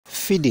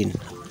Feeding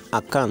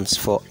accounts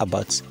for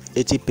about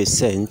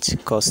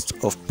 80% cost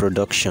of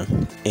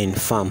production in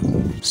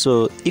farm.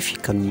 So if you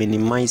can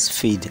minimize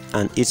feed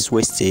and its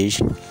wastage,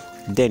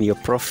 then your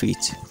profit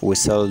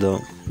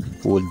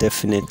will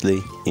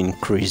definitely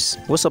increase.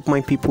 What's up, my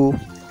people?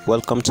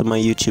 Welcome to my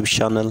YouTube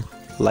channel,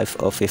 Life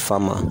of a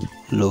Farmer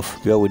Love,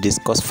 where we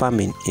discuss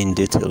farming in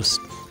details.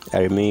 I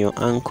remain your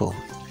uncle,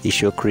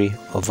 Ishokri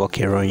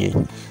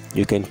Ovokeronye.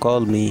 You can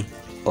call me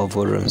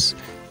Ovorons.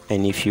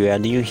 And if you are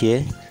new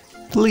here,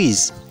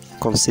 please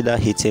consider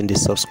hitting the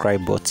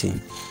subscribe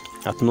button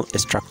at no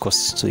extra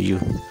cost to you.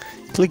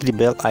 Click the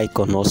bell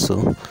icon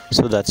also,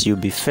 so that you'll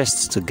be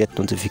first to get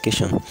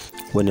notification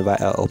whenever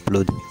I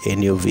upload a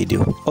new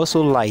video.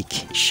 Also like,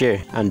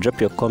 share and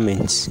drop your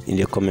comments in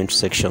the comment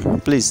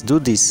section. Please do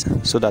this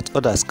so that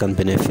others can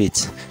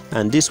benefit,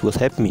 and this will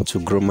help me to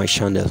grow my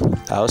channel.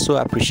 I also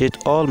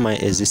appreciate all my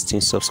existing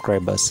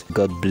subscribers.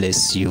 God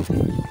bless you.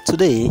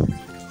 Today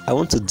I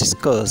want to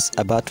discuss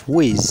about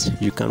ways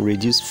you can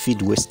reduce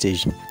feed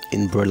wastage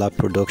in broiler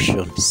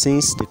production,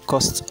 since the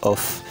cost of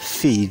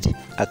feed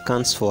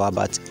accounts for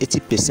about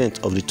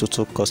 80% of the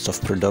total cost of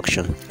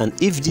production. And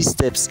if these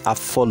steps are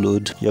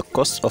followed, your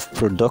cost of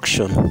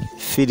production,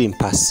 feeding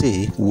per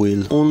se,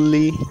 will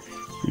only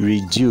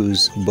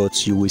reduce,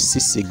 but you will see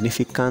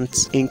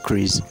significant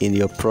increase in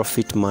your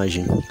profit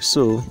margin.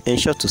 So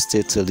ensure to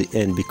stay till the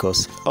end,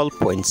 because all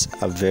points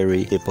are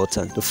very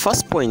important. The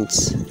first point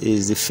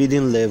is the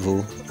feeding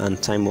level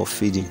and time of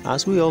feeding.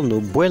 As we all know,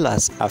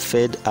 broilers are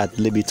fed at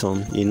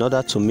Libiton in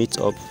order to meet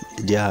up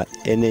their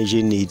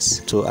energy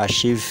needs to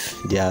achieve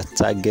their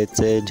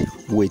targeted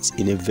weight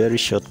in a very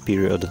short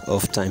period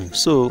of time.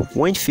 So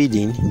when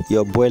feeding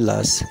your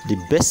broilers, the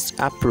best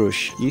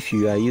approach, if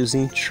you are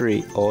using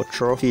tray or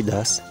trough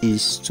feeders,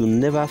 is to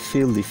never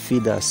fill the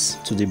feeders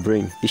to the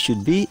brim. It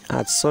should be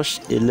at such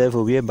a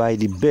level whereby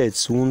the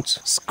birds won't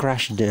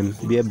scratch them,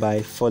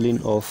 thereby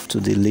falling off to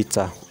the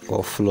litter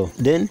or floor.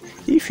 Then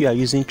if you are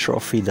using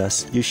trough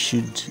feeders, you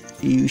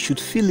should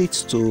fill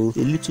it to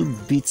a little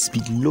bit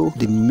below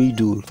the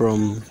middle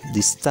from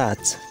the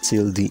start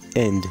till the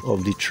end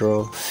of the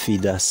trough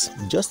feeders.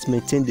 Just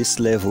maintain this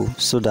level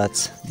so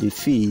that the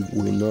feed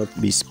will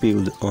not be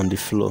spilled on the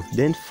floor.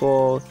 Then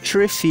for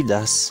tray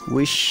feeders,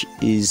 which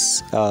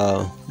is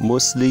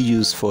mostly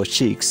used for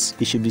chicks,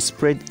 it should be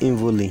spread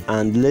evenly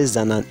and less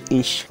than an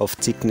inch of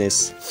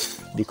thickness,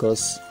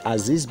 because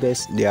as these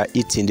birds they are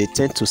eating, they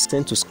tend to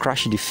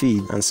scratch the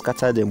feed and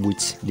scatter them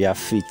with their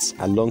feet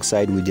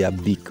alongside with their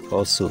beak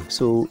also.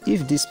 So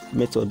if this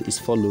method is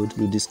followed,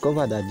 you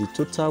discover that the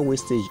total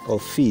wastage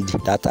of feed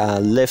that are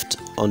left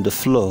on the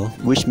floor,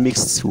 which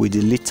mixed with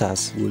the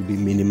litters, will be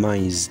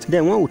minimized.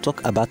 Then when we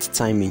talk about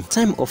timing,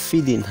 time of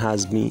feeding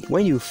has been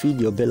when you feed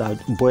your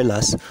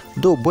broilers,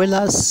 though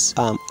broilers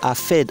are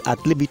fed at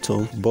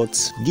Libiton,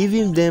 but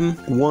giving them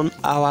 1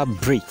 hour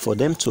break for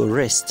them to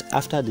rest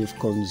after they've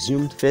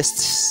consumed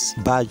first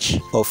batch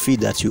of feed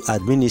that you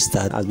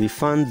administered has been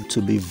found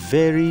to be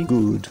very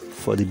good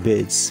for the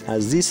birds,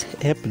 as this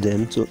helps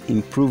them to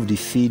improve the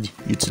feed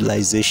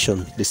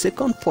utilization. The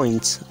second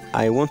point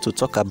I want to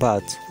talk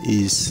about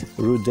is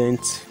rodent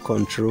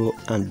control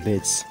and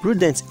birds.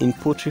 Rodents in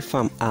poultry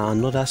farm are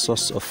another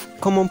source of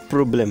common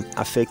problem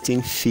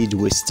affecting feed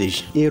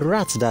wastage. A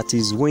rat that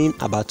is weighing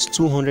about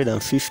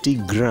 250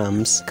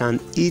 grams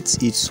can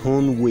eat its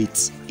own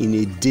weight in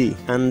a day,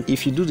 and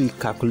if you do the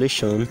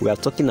calculation, we are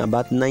talking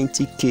about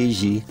 90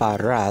 kg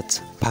per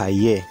rat per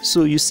year.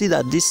 So you see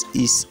that this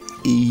is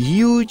a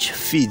huge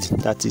feed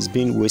that is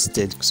being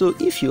wasted. So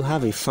if you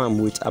have a farm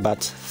with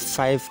about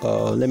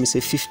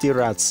 50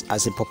 rats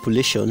as a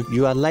population,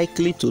 you are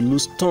likely to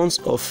lose tons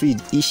of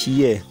feed each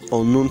year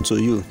unknown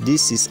to you.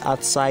 This is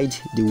outside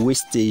the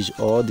wastage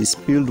or the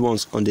spilled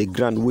ones on the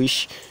ground,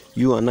 which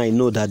you and I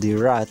know that the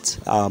rat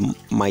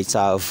might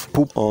have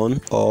pooped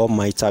on or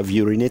might have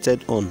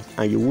urinated on,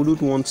 and you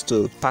wouldn't want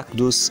to pack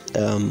those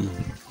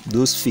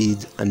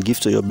feed and give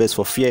to your birds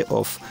for fear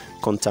of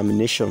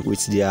contamination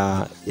with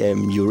their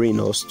urine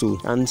or stool.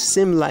 And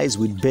same lies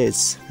with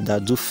birds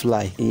that do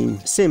fly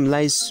in. Same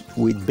lies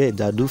with birds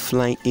that do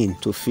fly in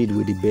to feed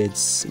with the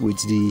birds, with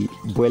the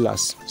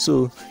broilers.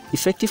 So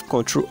effective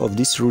control of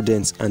these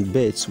rodents and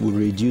birds will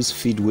reduce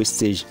feed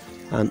wastage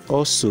and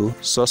also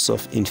source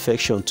of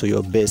infection to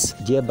your birds,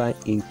 thereby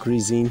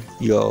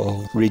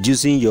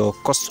reducing your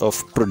cost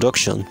of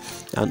production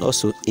and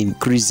also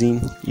increasing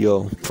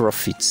your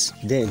profits.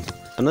 Then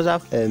another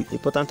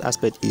important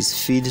aspect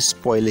is feed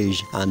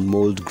spoilage and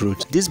mold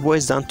growth. This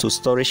boils down to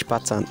storage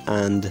pattern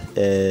and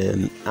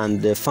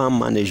farm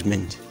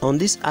management. On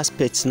this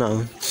aspect now,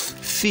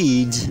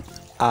 feed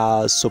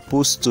are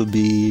supposed to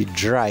be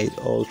dried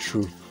all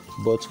through,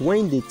 but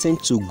when they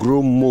tend to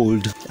grow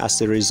mold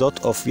as a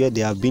result of where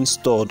they have been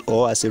stored,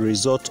 or as a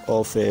result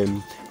of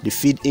the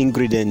feed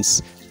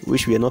ingredients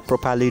which were not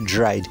properly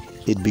dried,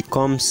 it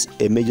becomes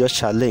a major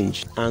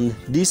challenge. And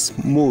this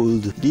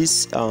mold,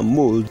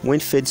 when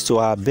fed to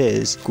our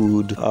birds,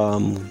 could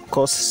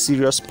cause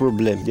serious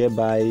problem,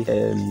 thereby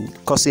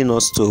causing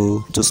us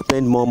to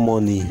spend more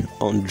money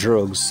on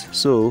drugs.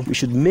 So we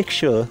should make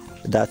sure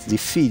that the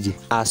feed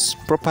is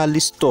properly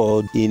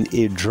stored in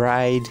a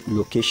dried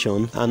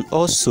location, and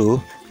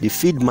also the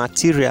feed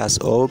materials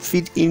or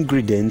feed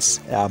ingredients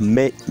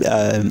meet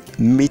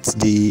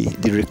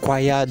the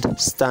required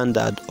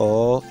standard,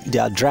 or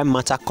their dry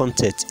matter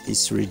content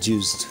is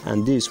reduced,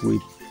 and this will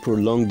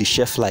prolong the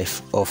shelf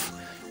life of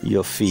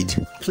your feed.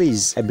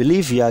 Please, I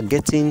believe you are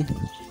getting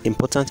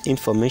important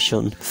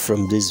information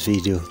from this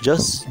video.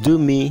 Just do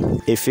me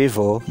a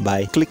favor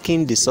by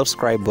clicking the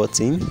subscribe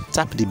button,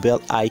 tap the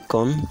bell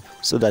icon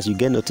so that you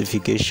get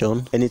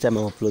notification anytime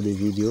I upload a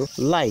video.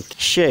 Like,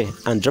 share,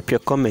 and drop your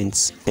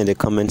comments in the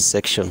comment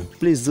section.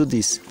 Please do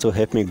this to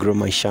help me grow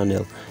my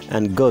channel,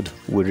 and God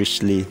will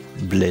richly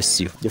bless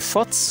you. The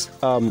fourth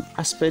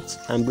aspect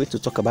I'm going to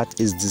talk about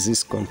is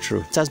disease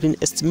control. It has been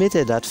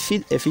estimated that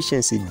feed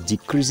efficiency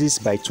decreases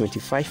by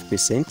 25%,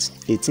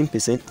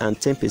 18%, and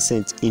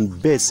 10% in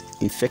birds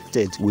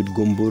infected with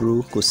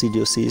gumboro,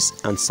 coccidiosis,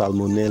 and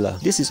salmonella.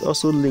 This is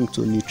also linked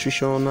to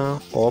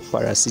nutritional or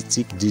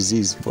parasitic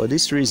disease. For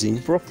this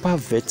reason, proper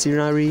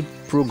veterinary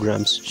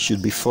programs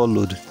should be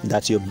followed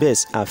that your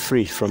birds are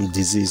free from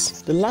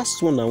disease. The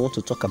last one I want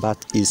to talk about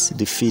is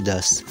the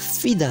feeders.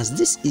 Feeders,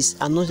 this is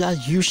another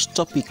huge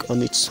topic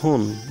on its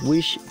own,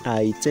 which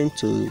I tend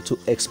to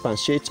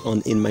expatiate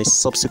on in my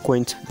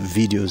subsequent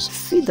videos.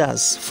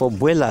 Feeders for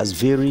broilers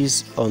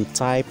varies on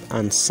type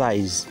and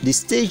size. The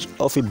stage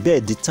of a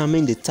bird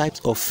determines the type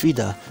of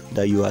feeder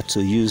that you are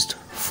to use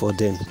for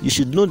them. You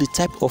should know the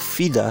type of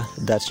feeder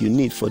that you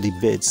need for the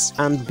birds,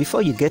 and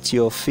before you get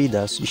your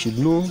feeders, you should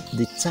know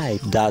the type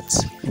that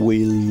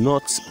will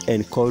not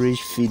encourage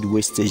feed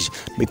wastage,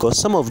 because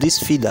some of these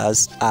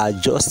feeders are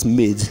just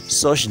made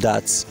such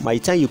that by the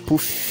time you put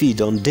feed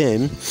on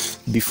them,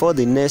 before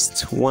the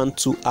next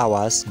 1-2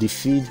 hours the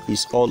feed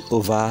is all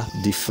over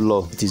the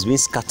floor. It is being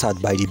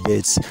scattered by the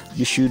birds.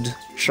 You should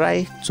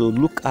try to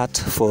look out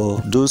for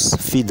those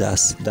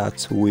feeders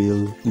that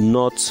will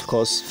not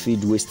cause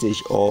feed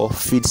wastage or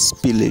feed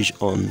spillage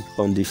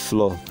on the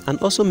floor, and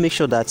also make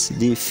sure that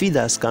the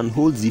feeders can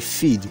hold the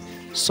feed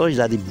such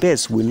that the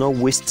birds will not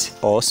waste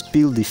or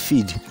spill the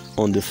feed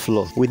on the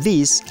floor. With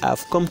this,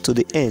 I've come to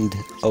the end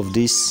of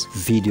this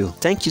video.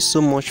 Thank you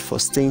so much for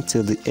staying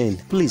till the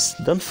end. Please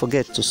don't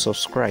forget to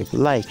subscribe,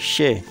 like,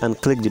 share, and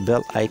click the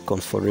bell icon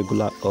for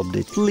regular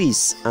updates.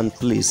 Please and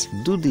please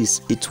do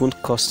this. It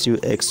won't cost you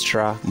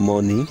extra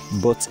money,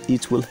 but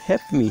it will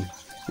help me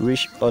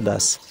reach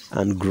others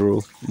and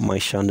grow my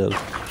channel.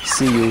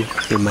 See you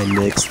in my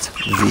next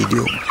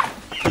video.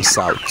 Peace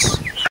out.